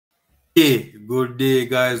Hey, good day,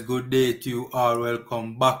 guys. Good day to you all.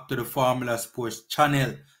 Welcome back to the Formula Sports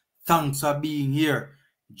channel. Thanks for being here.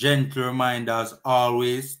 Gentle reminder, as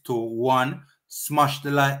always, to one, smash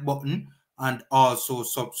the like button and also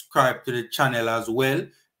subscribe to the channel as well.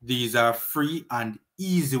 These are free and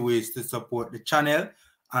easy ways to support the channel.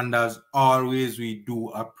 And as always, we do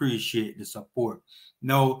appreciate the support.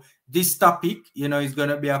 Now, this topic, is going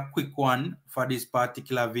to be a quick one for this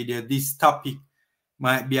particular video. This topic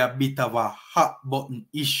might be a bit of a hot button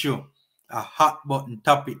issue, a hot button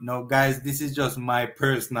topic. Now, guys, this is just my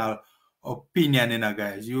personal opinion,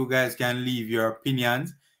 guys. You guys can leave your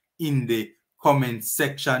opinions in the comment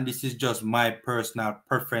section. This is just my personal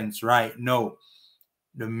preference right now.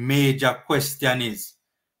 The major question is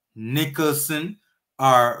Nicholson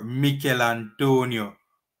or Michail Antonio?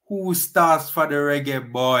 Who starts for the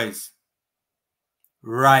Reggae Boyz?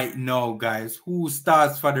 Right now, guys, who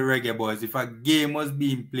starts for the Reggae Boyz? If a game was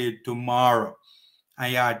being played tomorrow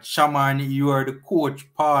and you had Shamar, you are the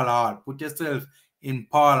coach, Paul Hall. Put yourself in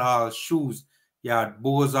Paul Hall's shoes. You had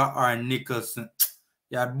Boza or Nicholson.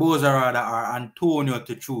 You had Boza rather or Antonio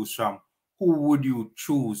to choose from. Who would you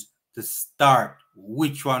choose to start?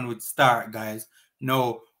 Which one would start, guys?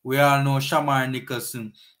 Now, we all know Shamar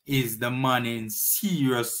Nicholson is the man in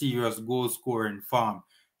serious goal scoring form.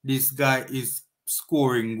 This guy is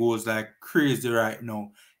scoring goals like crazy right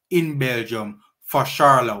now in Belgium for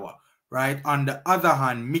Charleroi, right? On the other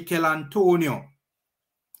hand, Michail Antonio,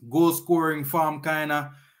 goal scoring form kind of,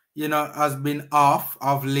 has been off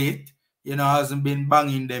of late, hasn't been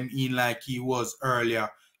banging them in like he was earlier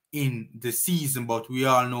in the season, but we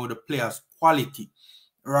all know the player's quality.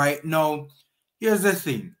 Right now, here's the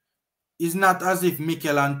thing. It's not as if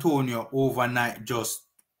Michail Antonio overnight just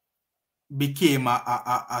became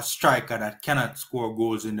a striker that cannot score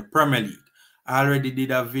goals in the Premier League. I already did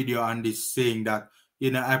a video on this saying that,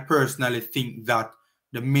 I personally think that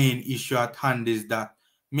the main issue at hand is that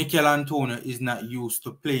Michail Antonio is not used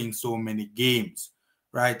to playing so many games,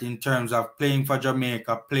 right? In terms of playing for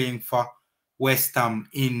Jamaica, playing for West Ham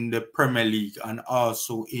in the Premier League and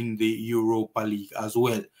also in the Europa League as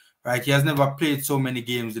well, right? He has never played so many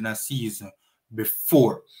games in a season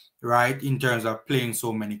before, right, in terms of playing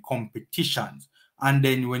so many competitions. And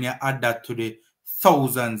then when you add that to the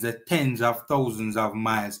thousands, the tens of thousands of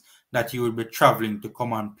miles that he will be traveling to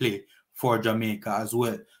come and play for Jamaica as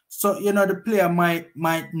well. So, the player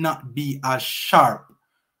might not be as sharp,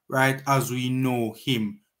 right, as we know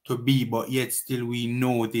him to be, but yet still we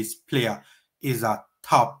know this player is a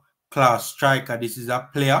top class striker. This is a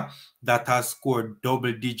player that has scored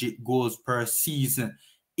double-digit goals per season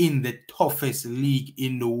in the toughest league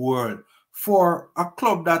in the world for a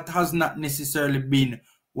club that has not necessarily been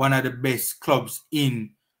one of the best clubs in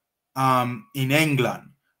England,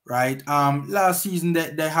 right? Last season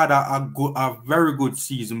they had a very good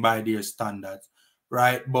season by their standards,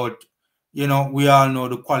 right? But we all know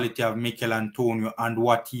the quality of Michail Antonio and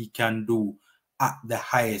what he can do at the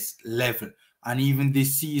highest level. And even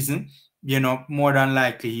this season, more than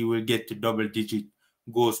likely he will get to double-digit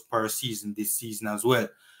goals per season this season as well.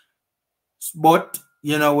 But,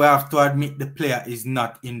 we have to admit the player is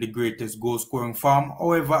not in the greatest goal scoring form.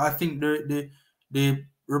 However, I think the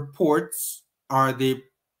reports or the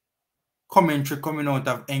commentary coming out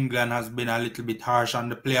of England has been a little bit harsh on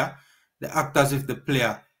the player. They act as if the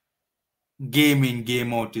player game in,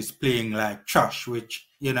 game out is playing like trash, which,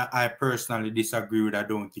 I personally disagree with. I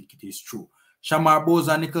don't think it is true.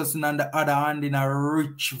 Shamar Nicholson, on the other hand, in a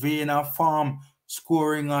rich vein of form,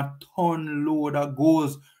 scoring a ton load of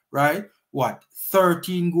goals, right? What,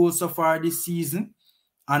 13 goals so far this season,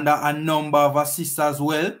 and a number of assists as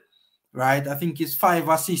well, right? I think it's 5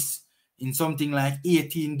 assists in something like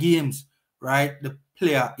 18 games, right? The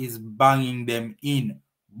player is banging them in,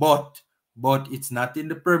 but it's not in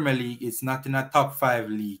the Premier League. It's not in a top 5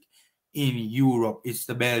 league in Europe. It's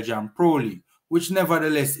the Belgian Pro League, which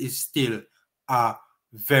nevertheless is still a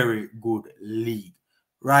very good league,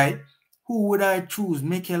 right? Who would I choose?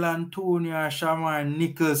 Michail Antonio or Shamar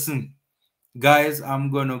Nicholson? Guys, I'm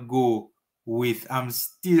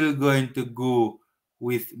still going to go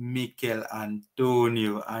with Michail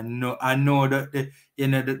Antonio. I know that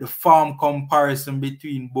the form comparison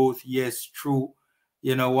between both, yes, true.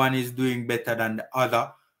 One is doing better than the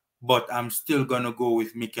other, but I'm still gonna go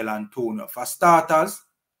with Michail Antonio. For starters,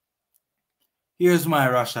 here's my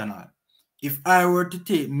rationale. If I were to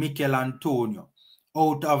take Michail Antonio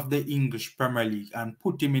out of the English Premier League and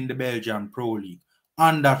put him in the Belgian Pro League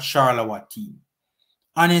on that Charleroi team,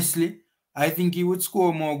 honestly, I think he would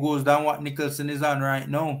score more goals than what Nicholson is on right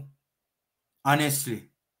now. Honestly.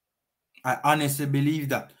 I honestly believe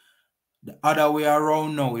that. The other way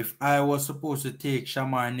around now, if I was supposed to take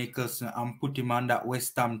Shamar Nicholson and put him on that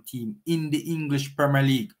West Ham team in the English Premier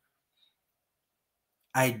League,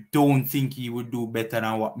 I don't think he would do better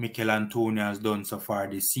than what Michail Antonio has done so far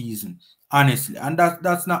this season, honestly. And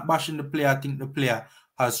that's not bashing the player. I think the player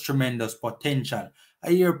has tremendous potential. I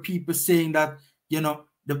hear people saying that,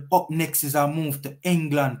 the up next is a move to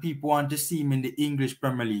England. People want to see him in the English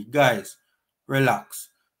Premier League. Guys, relax,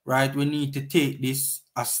 right? We need to take this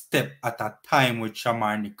a step at a time with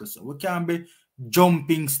Shamar Nicholson. We can't be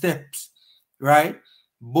jumping steps, right?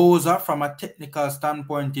 Boza, from a technical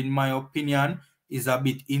standpoint, in my opinion, is a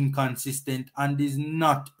bit inconsistent and is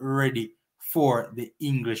not ready for the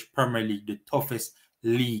English Premier League, the toughest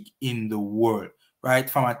league in the world, right?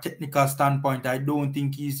 From a technical standpoint, I don't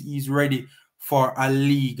think he's ready for a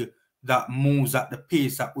league that moves at the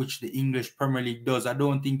pace at which the English Premier League does. I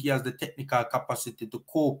don't think he has the technical capacity to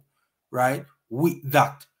cope, right, with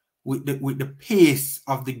that, with the pace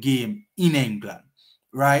of the game in England,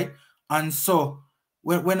 right? And so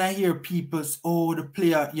when I hear people say, oh, the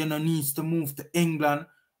player, needs to move to England,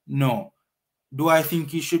 no. Do I think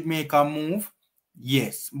he should make a move?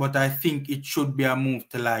 Yes, but I think it should be a move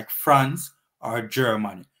to like France or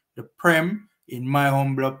Germany. The Prem, in my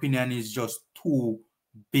humble opinion, is just too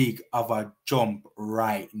big of a jump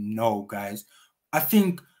right now, guys. I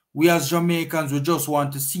think we as Jamaicans, we just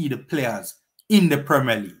want to see the players in the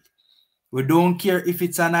Premier League. We don't care if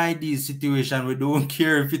it's an ideal situation. We don't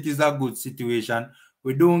care if it is a good situation.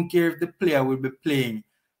 We don't care if the player will be playing,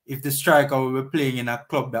 if the striker will be playing in a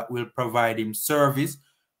club that will provide him service.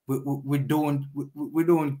 We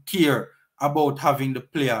don't care about having the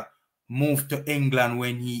player move to England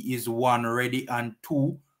when he is one, ready, and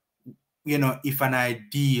two, if an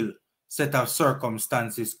ideal set of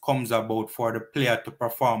circumstances comes about for the player to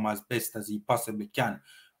perform as best as he possibly can.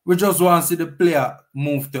 We just want to see the player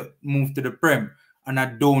move to the Prem, and I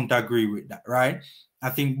don't agree with that, right? I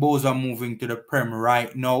think Boza moving to the Prem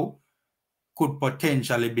right now could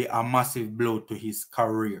potentially be a massive blow to his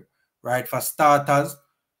career, right? For starters,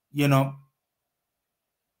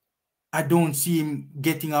 I don't see him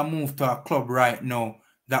getting a move to a club right now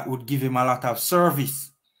that would give him a lot of service.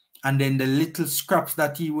 And then the little scraps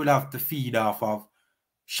that he will have to feed off of.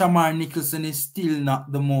 Shamar Nicholson is still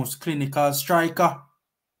not the most clinical striker.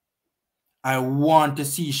 I want to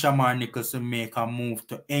see Shamar Nicholson make a move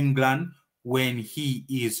to England when he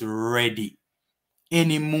is ready.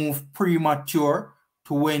 Any move premature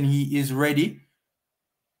to when he is ready,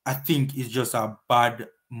 I think is just a bad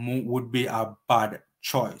move, would be a bad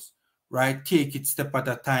choice, right? Take it step at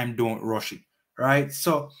a time, don't rush it, right?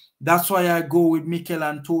 So that's why I go with Michail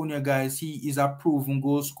Antonio, guys. He is a proven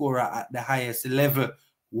goal scorer at the highest level.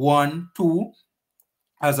 1, 2,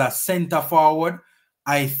 as a center forward,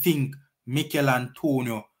 I think Michail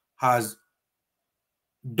Antonio has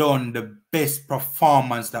done the best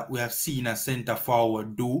performance that we have seen a center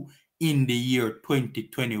forward do in the year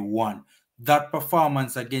 2021. That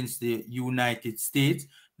performance against the United States,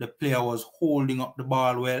 the player was holding up the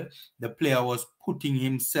ball well. The player was putting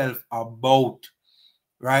himself about,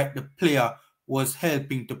 right? The player was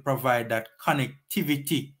helping to provide that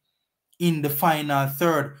connectivity in the final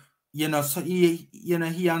third. So he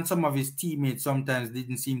and some of his teammates sometimes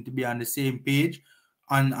didn't seem to be on the same page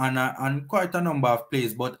on quite a number of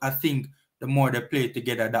plays. But I think the more they play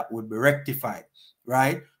together, that would be rectified,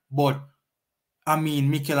 right? But I mean,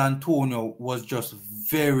 Michail Antonio was just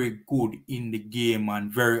very good in the game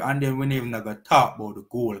and then we never gonna talk about the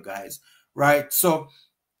goal, guys, right? So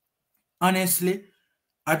honestly,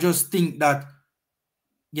 I just think that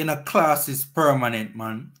class is permanent,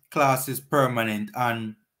 man. Class is permanent,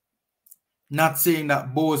 and not saying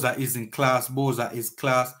that Boza isn't class. Boza is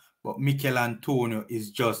class, but Michail Antonio is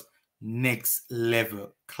just next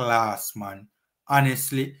level class, man.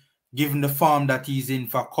 Honestly, given the form that he's in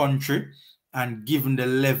for country and given the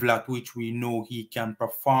level at which we know he can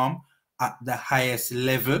perform at the highest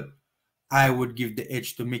level, I would give the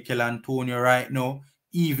edge to Michail Antonio right now,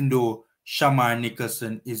 even though Shamar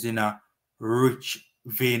Nicholson is in a rich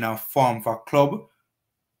vein of form for club.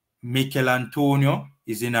 Michail Antonio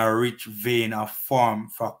is in a rich vein of form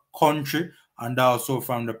for country and also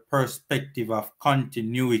from the perspective of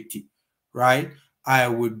continuity, right? I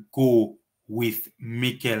would go with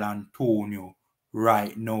Michail Antonio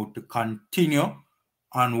right now to continue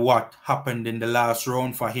on what happened in the last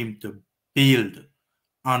round, for him to build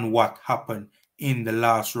on what happened in the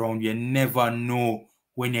last round. You never know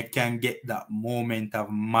when you can get that moment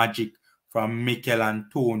of magic from Michail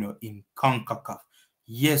Antonio in CONCACAF.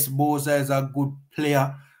 Yes, Boza is a good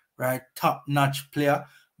player, right? Top-notch player.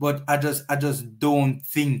 But I just don't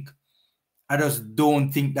think I just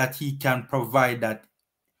don't think that he can provide that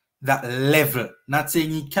level. Not saying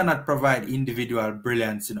he cannot provide individual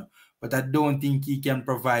brilliance, but I don't think he can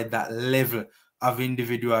provide that level of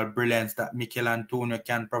individual brilliance that Michail Antonio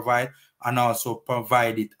can provide, and also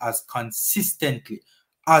provide it as consistently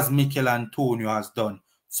as Michail Antonio has done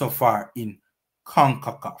so far in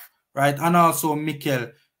CONCACAF, right? And also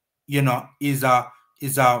Michail, is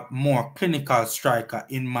a more clinical striker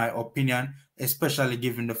in my opinion, especially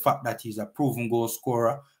given the fact that he's a proven goal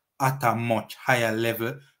scorer at a much higher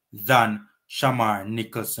level than Shamar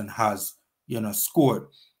Nicholson has, scored.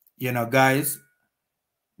 Guys,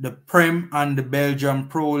 the Prem and the Belgium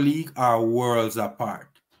Pro League are worlds apart.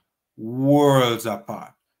 Worlds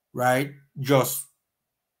apart, right? Just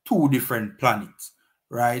two different planets,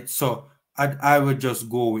 right? So I would just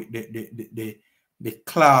go with the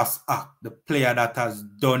class act, the player that has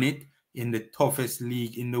done it in the toughest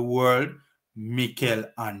league in the world, Michail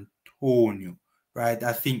Antonio, right?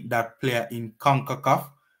 I think that player in CONCACAF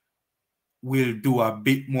will do a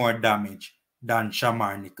bit more damage than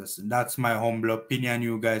Shamar Nicholson. That's my humble opinion.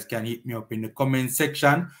 You guys can hit me up in the comment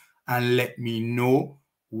section and let me know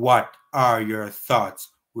what are your thoughts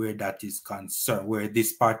where that is concerned, where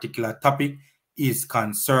this particular topic is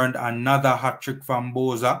concerned. Another hat trick from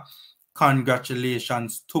Boza.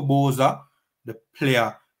 Congratulations to Boza. The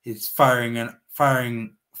player is firing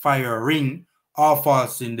off all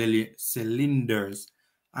cylinders,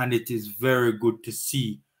 and it is very good to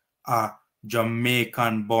see a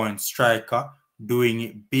Jamaican born striker doing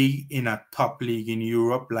it big in a top league in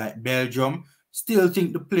Europe like Belgium. Still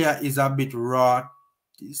think the player is a bit raw.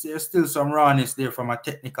 There's still some rawness there from a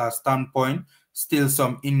technical standpoint. Still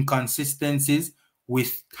some inconsistencies.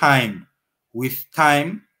 With time,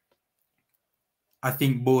 I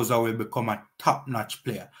think Boza will become a top-notch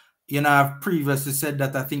player. I've previously said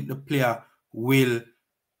that I think the player will,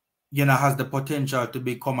 has the potential to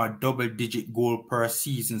become a double-digit goal per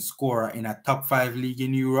season scorer in a top 5 league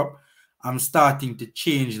in Europe. I'm starting to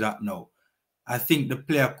change that now. I think the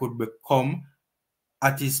player could become,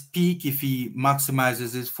 at his peak, if he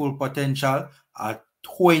maximizes his full potential, a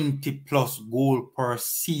 20-plus goal per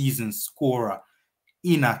season scorer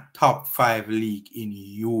in a top 5 league in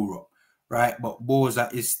Europe, right? But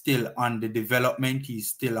Boza is still on the development. He's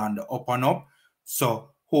still on the up and up.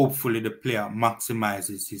 So hopefully the player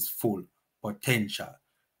maximizes his full potential.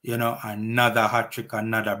 Another hat-trick,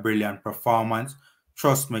 another brilliant performance.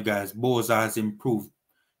 Trust me, guys, Boza has improved.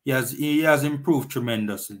 He has improved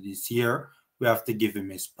tremendously this year. We have to give him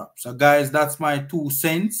his props. So, guys, that's my 2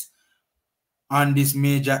 cents on this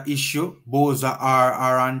major issue. Boza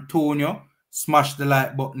or Antonio. Smash the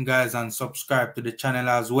like button, guys, and subscribe to the channel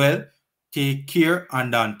as well. Take care,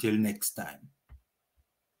 and until next time.